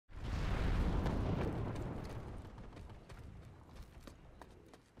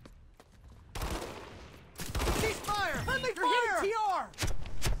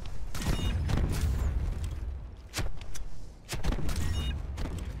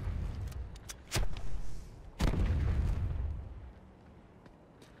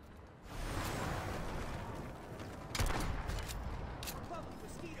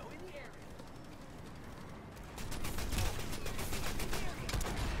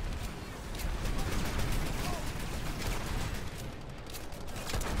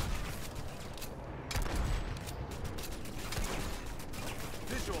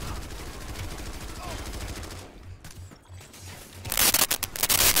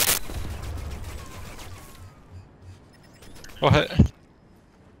What?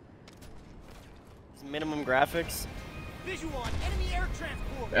 Minimum graphics. Visual on enemy air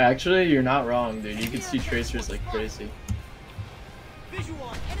transport. Actually, you're not wrong, dude. You can see tracers like crazy. Visual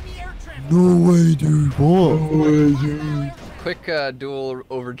on enemy air transport. No way, dude. What? No way, dude. Quick duel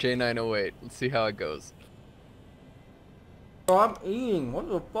over J908. Let's see how it goes. Bro, I'm eating. What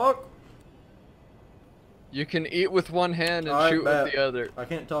the fuck? You can eat with one hand and Alright, shoot bet. with the other. I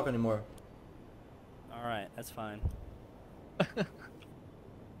can't talk anymore. Alright, that's fine.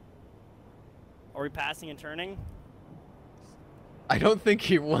 Are we passing and turning? I don't think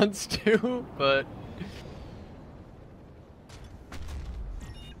he wants to, but...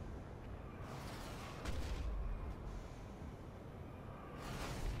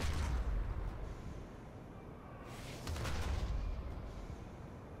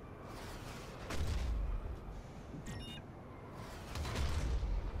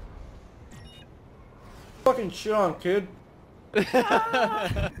 Fucking shit on, kid.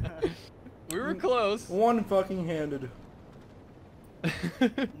 We were close. One fucking handed.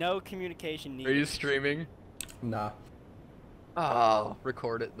 No communication needed. Are you streaming? Nah. Oh,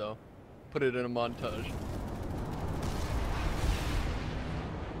 record it though. Put it in a montage.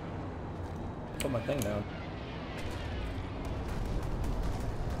 Put my thing down.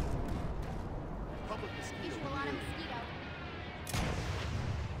 Visual on a mosquito.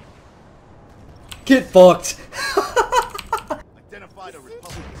 Get fucked! Identified a Suit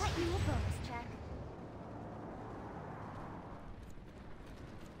Republic. should cut you a bonus check.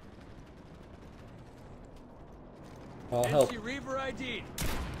 I'll help. Reaver ID.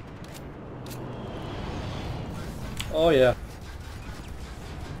 Oh yeah.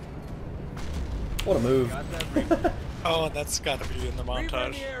 What a move. Oh, that's gotta be in the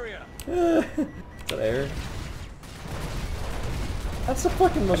montage. area. Is that air? That's the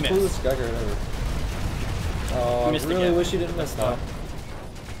fucking most missed. coolest Geiger ever. Oh, I Missed really again. wish you didn't miss that.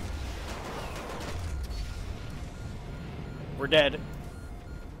 We're dead.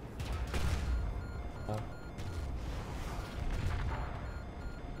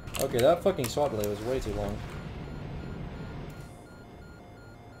 Okay, that fucking SWAT delay was way too long.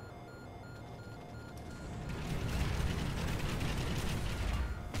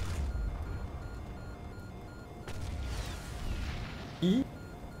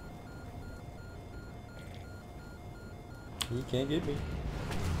 He can't get me.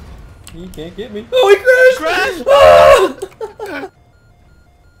 He can't get me. Oh, he crashed! Ah!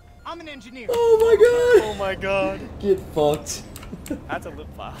 I'm an engineer. Oh my god! Oh my god. Get fucked. That's a lip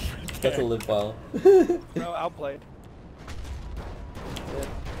file. That's a lip file. Bro, outplayed.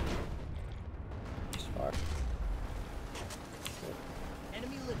 Fuck.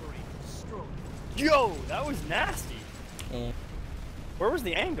 Enemy liberated. Destroyed. Yo, that was nasty. Eh, Where was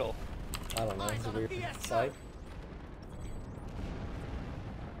the angle? I don't know. It's a weird sight.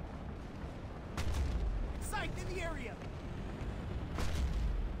 Sight in the area.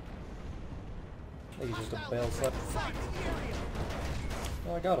 I think he's just a bail slap. Sight in the area.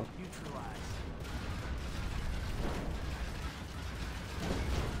 Oh, I got him. Neutralized.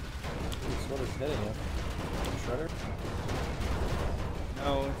 Jeez, what is hitting him? Shredder?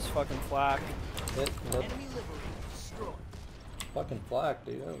 No, it's fucking flak. Hit, hit. Enemy liberated. Destroyed. Fucking flak,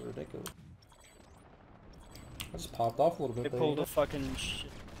 dude. That was ridiculous. I just popped off a little They bit. pulled a fucking shit.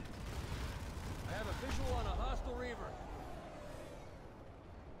 I have a visual on a hostile Reaver.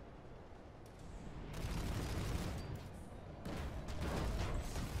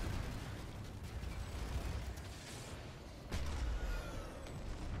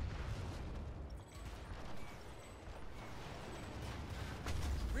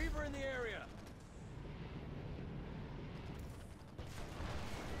 Reaver in the area.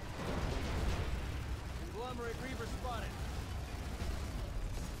 Conglomerate Reaver spotted.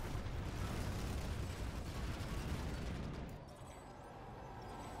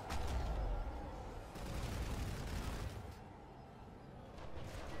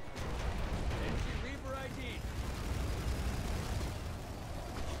 NG Reaver ID.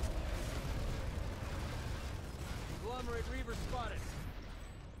 Conglomerate Reaver spotted.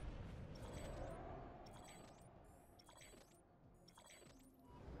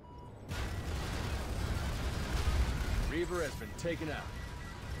 Reaver has been taken out.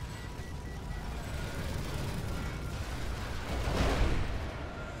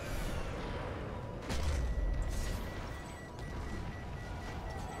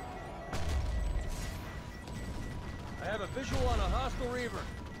 I have a visual on a hostile Reaver.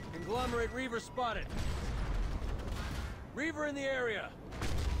 Conglomerate Reaver spotted. Reaver in the area.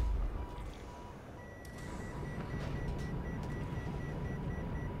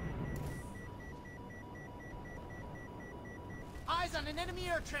 Eyes on an enemy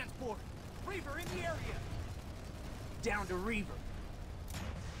air transport. Reaver in the area. Down to Reaver.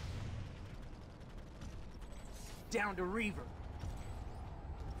 Down to Reaver.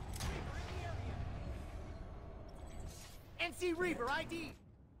 Reaver in the area. NC Reaver ID.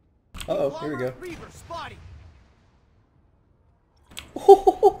 Uh-oh, here we go. Reaver spotty.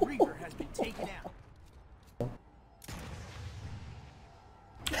 Reaver has been taken out.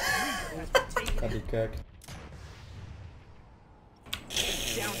 Reaver has been taken That'd be cook.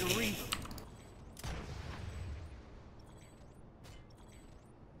 Down to Reaver.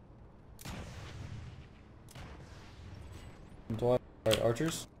 Alright,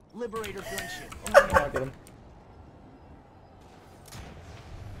 archers. Liberator gunship. I'll get him.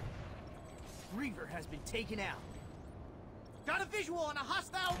 Reaver has been taken out. Got a visual on a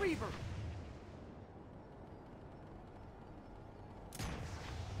hostile Reaver.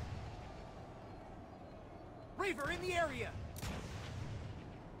 Reaver in the area.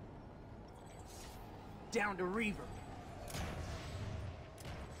 Down to Reaver.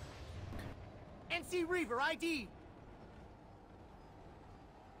 NC Reaver ID.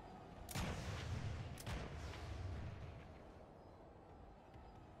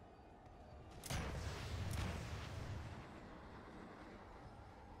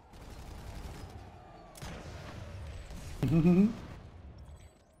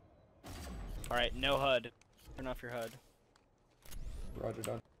 Alright, no HUD. Turn off your HUD. Roger,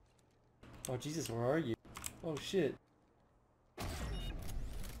 done. Oh, Jesus, where are you? Oh, shit.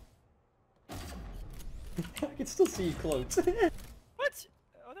 I can still see you close. What?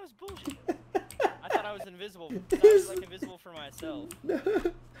 Oh, that was bullshit. I thought I was invisible. I thought I was like invisible for myself. This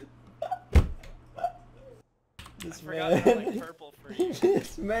I forgot I was like man. purple for you.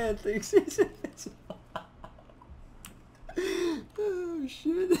 This man thinks he's invisible. Oh,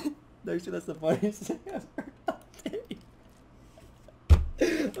 shit. Actually, that's the funniest thing I've heard all day.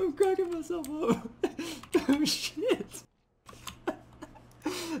 I'm cracking myself up. Oh, shit.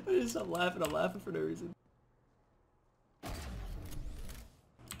 I just stopped laughing. I'm laughing for no reason.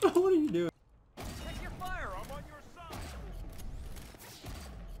 What are you doing? Take your fire, I'm on your side.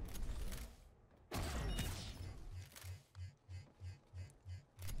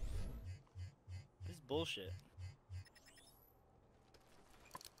 This is bullshit.